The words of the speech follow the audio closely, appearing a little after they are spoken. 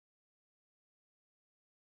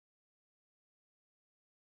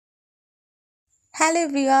Hello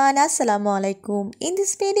everyone, Assalamu alaikum. In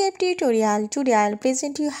this PDF tutorial, today I'll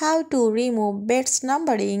present you how to remove bits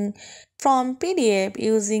numbering from PDF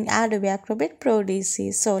using Adobe Acrobat Pro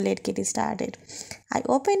DC. So let's get started. I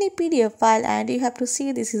open a PDF file and you have to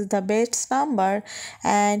see this is the bits number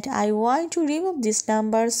and I want to remove this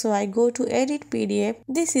number, so I go to edit PDF.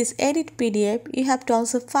 This is edit PDF. You have to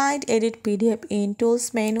also find edit PDF in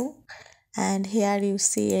tools menu and here you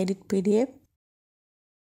see edit PDF.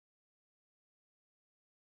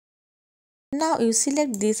 Now you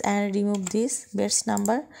select this and remove this bits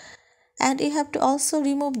number, and you have to also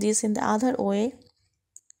remove this in the other way.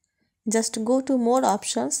 Just go to more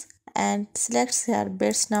options and select here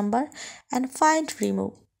bits number and find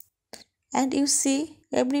remove, and you see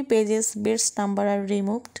every page's bits number are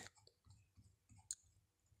removed.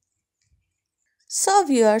 So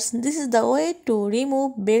viewers, this is the way to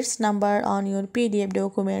remove bits number on your PDF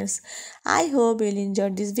documents. I hope you'll enjoy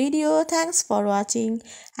this video. Thanks for watching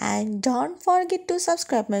and don't forget to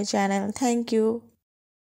subscribe my channel. Thank you.